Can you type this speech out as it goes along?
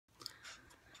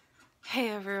Hey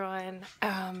everyone,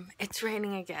 it's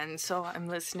raining again, so I'm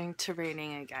listening to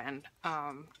raining again,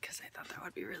 because I thought that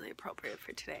would be really appropriate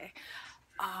for today.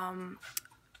 Hi.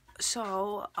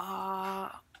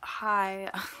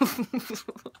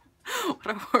 What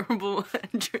a horrible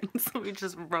entrance. Let me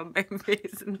just rub my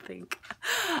face and think.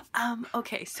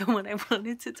 Okay, so what I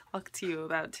wanted to talk to you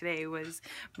about today was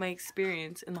my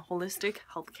experience in the holistic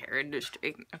healthcare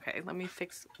industry. Okay, let me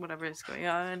fix whatever is going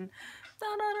on.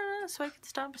 No, so I can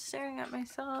stop staring at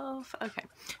myself. Okay,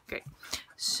 great.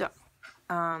 So,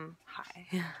 hi.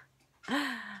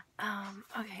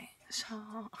 Okay, so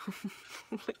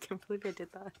I can't believe I did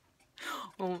that.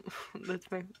 Oh,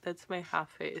 that's my half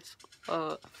face.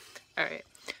 All right.